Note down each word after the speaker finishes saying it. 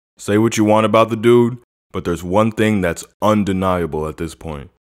Say what you want about the dude, but there's one thing that's undeniable at this point.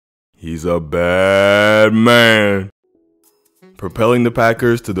 He's a bad man. Propelling the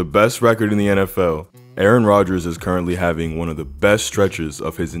Packers to the best record in the NFL, Aaron Rodgers is currently having one of the best stretches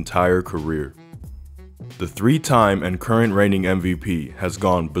of his entire career. The three-time and current reigning MVP has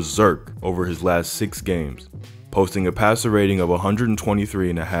gone berserk over his last 6 games, posting a passer rating of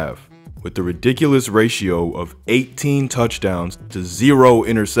 123.5, with the ridiculous ratio of 18 touchdowns to 0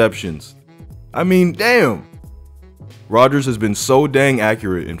 interceptions. I mean, damn! Rodgers has been so dang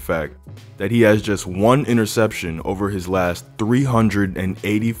accurate, in fact, that he has just 1 interception over his last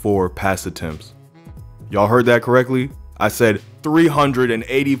 384 pass attempts. Y'all heard that correctly? I said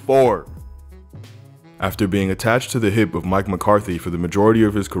 384! After being attached to the hip of Mike McCarthy for the majority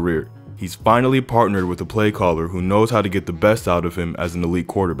of his career, he's finally partnered with a play caller who knows how to get the best out of him as an elite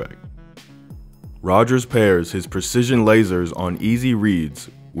quarterback. Rodgers pairs his precision lasers on easy reads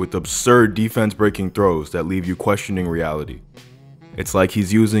with absurd defense-breaking throws that leave you questioning reality. It's like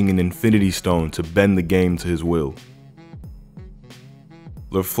he's using an infinity stone to bend the game to his will.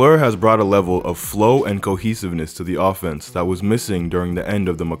 Lafleur has brought a level of flow and cohesiveness to the offense that was missing during the end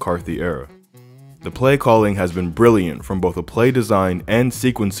of the McCarthy era. The play calling has been brilliant from both a play design and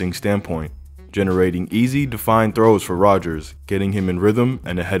sequencing standpoint, generating easy, defined throws for Rodgers, getting him in rhythm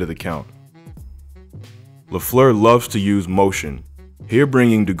and ahead of the count. Lafleur loves to use motion, here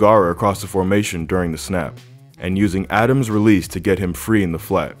bringing Dugara across the formation during the snap, and using Adams' release to get him free in the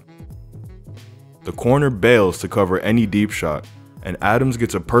flat. The corner bails to cover any deep shot, and Adams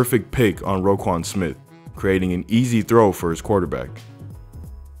gets a perfect pick on Roquan Smith, creating an easy throw for his quarterback.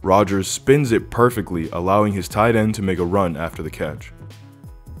 Rodgers spins it perfectly, allowing his tight end to make a run after the catch.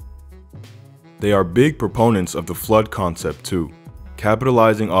 They are big proponents of the flood concept too,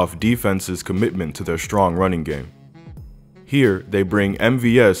 capitalizing off defense's commitment to their strong running game. Here, they bring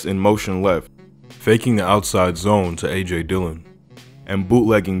MVS in motion left, faking the outside zone to A.J. Dillon, and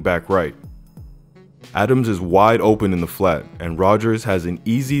bootlegging back right. Adams is wide open in the flat, and Rodgers has an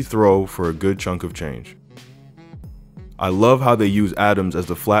easy throw for a good chunk of change. I love how they use Adams as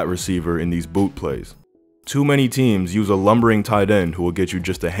the flat receiver in these boot plays. Too many teams use a lumbering tight end who will get you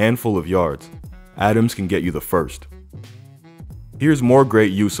just a handful of yards. Adams can get you the first. Here's more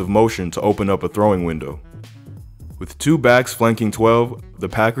great use of motion to open up a throwing window. With 2 backs flanking 12, the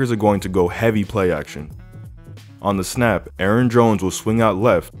Packers are going to go heavy play action. On the snap, Aaron Jones will swing out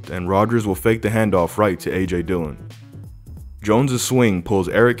left and Rodgers will fake the handoff right to A.J. Dillon. Jones' swing pulls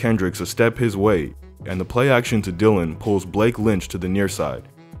Eric Kendricks a step his way, and the play action to Dillon pulls Blake Lynch to the near side,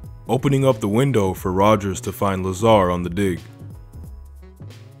 opening up the window for Rodgers to find Lazar on the dig.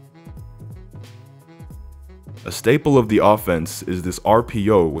 A staple of the offense is this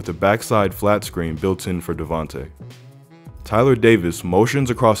RPO with a backside flat screen built in for Davante. Tyler Davis motions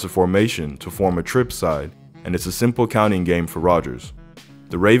across the formation to form a trip side, and it's a simple counting game for Rodgers.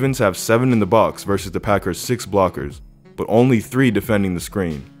 The Ravens have 7 in the box versus the Packers' 6 blockers, but only 3 defending the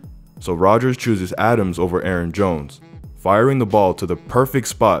screen, so Rodgers chooses Adams over Aaron Jones, firing the ball to the perfect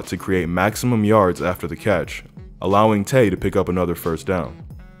spot to create maximum yards after the catch, allowing Tay to pick up another first down.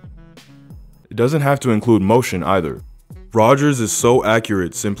 It doesn't have to include motion either. Rodgers is so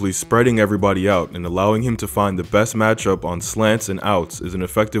accurate, simply spreading everybody out and allowing him to find the best matchup on slants and outs is an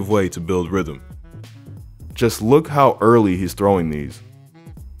effective way to build rhythm. Just look how early he's throwing these.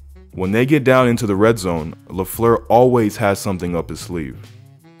 When they get down into the red zone, Lafleur always has something up his sleeve.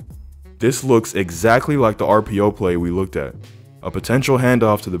 This looks exactly like the RPO play we looked at, a potential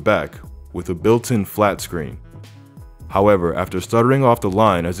handoff to the back with a built-in flat screen. However, after stuttering off the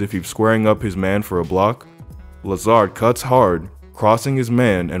line as if he's squaring up his man for a block, Lazard cuts hard, crossing his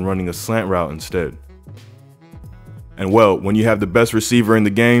man and running a slant route instead. And well, when you have the best receiver in the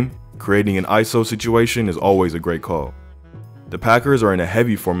game, creating an ISO situation is always a great call. The Packers are in a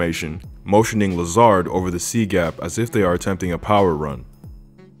heavy formation, motioning Lazard over the C-gap as if they are attempting a power run.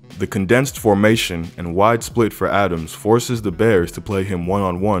 The condensed formation and wide split for Adams forces the Bears to play him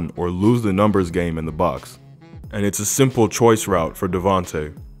one-on-one or lose the numbers game in the box. And it's a simple choice route for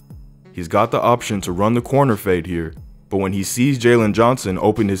Davante. He's got the option to run the corner fade here, but when he sees Jalen Johnson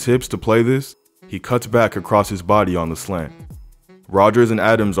open his hips to play this, he cuts back across his body on the slant. Rodgers and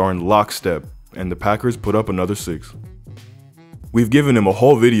Adams are in lockstep, and the Packers put up another 6. We've given him a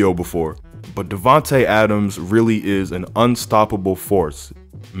whole video before, but Davante Adams really is an unstoppable force,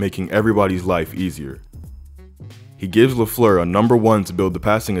 making everybody's life easier. He gives Lafleur a number 1 to build the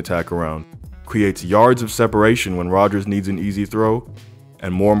passing attack around, creates yards of separation when Rodgers needs an easy throw,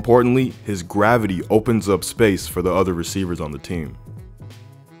 and more importantly, his gravity opens up space for the other receivers on the team.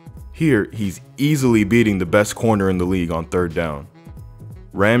 Here, he's easily beating the best corner in the league on 3rd down.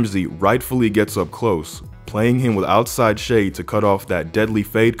 Ramsey rightfully gets up close, playing him with outside shade to cut off that deadly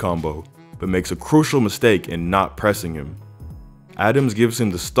fade combo, but makes a crucial mistake in not pressing him. Adams gives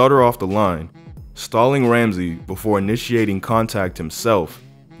him the stutter off the line, stalling Ramsey before initiating contact himself,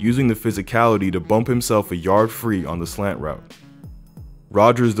 using the physicality to bump himself a yard free on the slant route.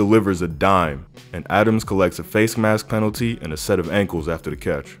 Rodgers delivers a dime, and Adams collects a face mask penalty and a set of ankles after the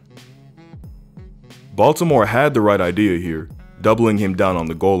catch. Baltimore had the right idea here, doubling him down on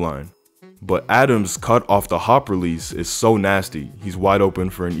the goal line. But Adams' cut off the hop release is so nasty, he's wide open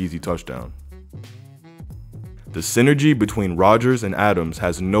for an easy touchdown. The synergy between Rodgers and Adams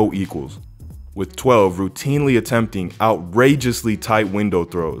has no equals, with 12 routinely attempting outrageously tight window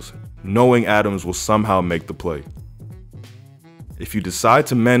throws, knowing Adams will somehow make the play. If you decide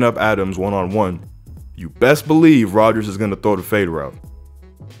to man up Adams one-on-one, you best believe Rodgers is going to throw the fade route.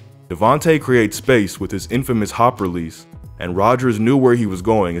 Davante creates space with his infamous hop release, and Rodgers knew where he was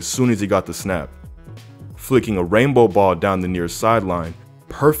going as soon as he got the snap, flicking a rainbow ball down the near sideline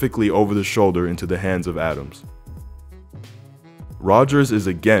perfectly over the shoulder into the hands of Adams. Rodgers is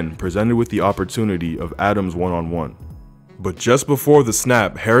again presented with the opportunity of Adams one-on-one, but just before the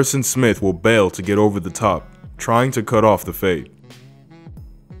snap, Harrison Smith will bail to get over the top, trying to cut off the fade.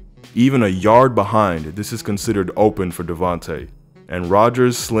 Even a yard behind, this is considered open for Davante, and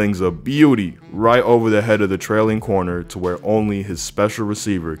Rodgers slings a beauty right over the head of the trailing corner to where only his special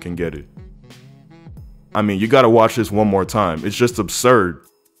receiver can get it. I mean, you gotta watch this one more time, it's just absurd.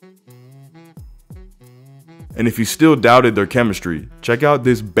 And if you still doubted their chemistry, check out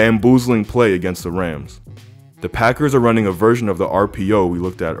this bamboozling play against the Rams. The Packers are running a version of the RPO we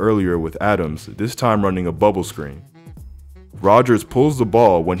looked at earlier with Adams, this time running a bubble screen. Rodgers pulls the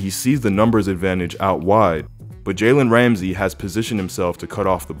ball when he sees the numbers advantage out wide, but Jalen Ramsey has positioned himself to cut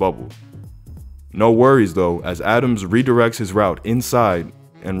off the bubble. No worries though, as Adams redirects his route inside,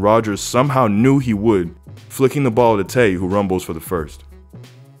 and Rodgers somehow knew he would, flicking the ball to Tay, who rumbles for the first.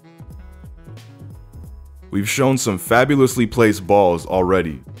 We've shown some fabulously placed balls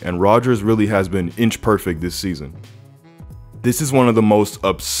already, and Rodgers really has been inch perfect this season. This is one of the most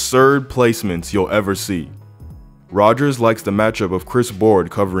absurd placements you'll ever see. Rodgers likes the matchup of Chris Board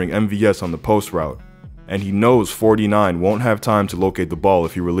covering MVS on the post route, and he knows 49 won't have time to locate the ball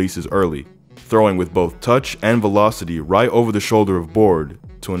if he releases early, throwing with both touch and velocity right over the shoulder of Board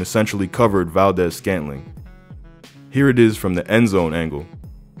to an essentially covered Valdez-Scantling. Here it is from the end zone angle.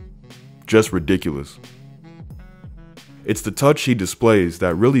 Just ridiculous. It's the touch he displays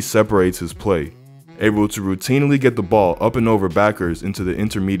that really separates his play, able to routinely get the ball up and over backers into the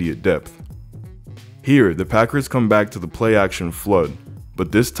intermediate depth. Here, the Packers come back to the play-action flood,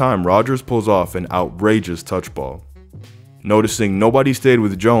 but this time Rodgers pulls off an outrageous touch ball. Noticing nobody stayed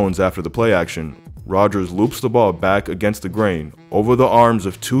with Jones after the play action, Rodgers loops the ball back against the grain over the arms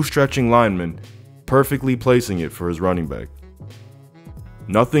of two stretching linemen, perfectly placing it for his running back.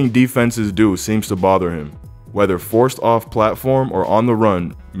 Nothing defenses do seems to bother him. Whether forced off platform or on the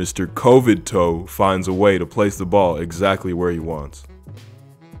run, Mr. COVID Toe finds a way to place the ball exactly where he wants.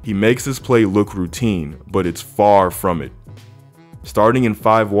 He makes this play look routine, but it's far from it. Starting in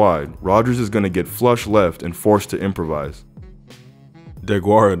 5 wide, Rodgers is going to get flush left and forced to improvise.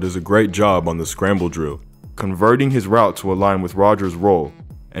 DeGuara does a great job on the scramble drill, converting his route to align with Rodgers' roll,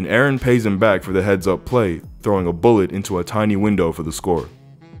 and Aaron pays him back for the heads-up play, throwing a bullet into a tiny window for the score.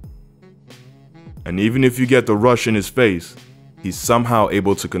 And even if you get the rush in his face, he's somehow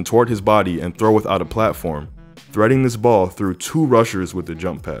able to contort his body and throw without a platform, threading this ball through 2 rushers with the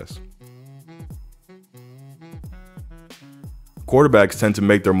jump pass. Quarterbacks tend to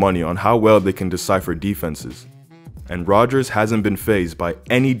make their money on how well they can decipher defenses, and Rodgers hasn't been fazed by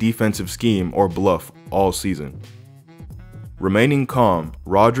any defensive scheme or bluff all season. Remaining calm,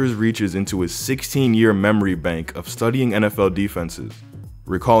 Rodgers reaches into his 16-year memory bank of studying NFL defenses,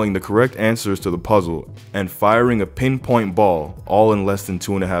 recalling the correct answers to the puzzle and firing a pinpoint ball all in less than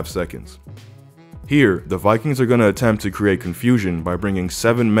 2.5 seconds. Here, the Vikings are going to attempt to create confusion by bringing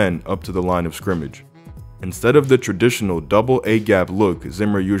 7 men up to the line of scrimmage. Instead of the traditional double A-gap look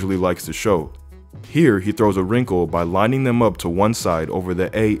Zimmer usually likes to show, here he throws a wrinkle by lining them up to one side over the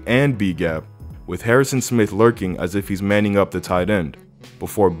A and B gap, with Harrison Smith lurking as if he's manning up the tight end,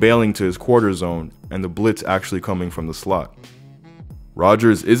 before bailing to his quarter zone and the blitz actually coming from the slot.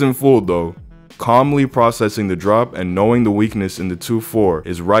 Rodgers isn't fooled though, calmly processing the drop and knowing the weakness in the 2-4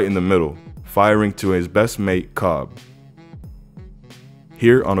 is right in the middle, firing to his best mate Cobb.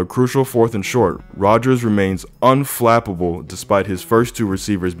 Here on a crucial 4th and short, Rodgers remains unflappable despite his first 2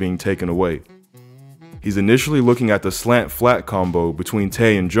 receivers being taken away. He's initially looking at the slant-flat combo between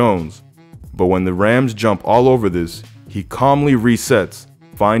Tay and Jones, but when the Rams jump all over this, he calmly resets,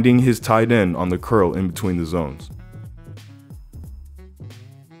 finding his tight end on the curl in between the zones.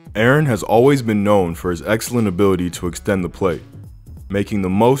 Aaron has always been known for his excellent ability to extend the play, making the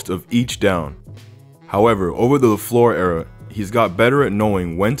most of each down. However, over the Lafleur era, he's got better at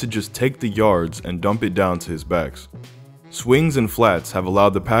knowing when to just take the yards and dump it down to his backs. Swings and flats have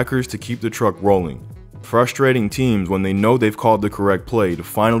allowed the Packers to keep the truck rolling, frustrating teams when they know they've called the correct play to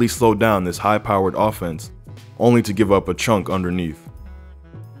finally slow down this high-powered offense, only to give up a chunk underneath.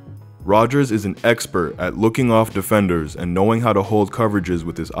 Rodgers is an expert at looking off defenders and knowing how to hold coverages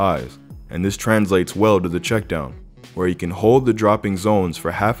with his eyes, and this translates well to the checkdown, where he can hold the dropping zones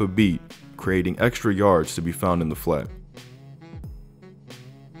for half a beat, creating extra yards to be found in the flat.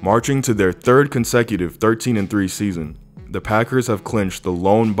 Marching to their third consecutive 13-3 season, the Packers have clinched the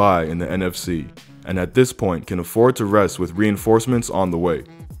lone bye in the NFC, and at this point can afford to rest with reinforcements on the way.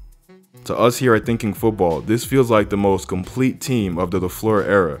 To us here at Thinking Football, this feels like the most complete team of the Lafleur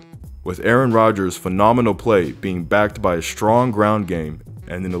era, with Aaron Rodgers' phenomenal play being backed by a strong ground game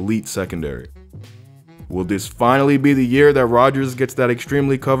and an elite secondary. Will this finally be the year that Rodgers gets that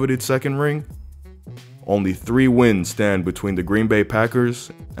extremely coveted second ring? Only 3 wins stand between the Green Bay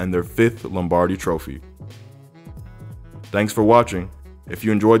Packers and their 5th Lombardi trophy. Thanks for watching. If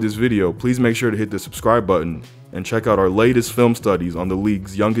you enjoyed this video, please make sure to hit the subscribe button and check out our latest film studies on the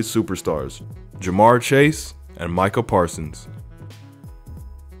league's youngest superstars, Jamar Chase and Micah Parsons.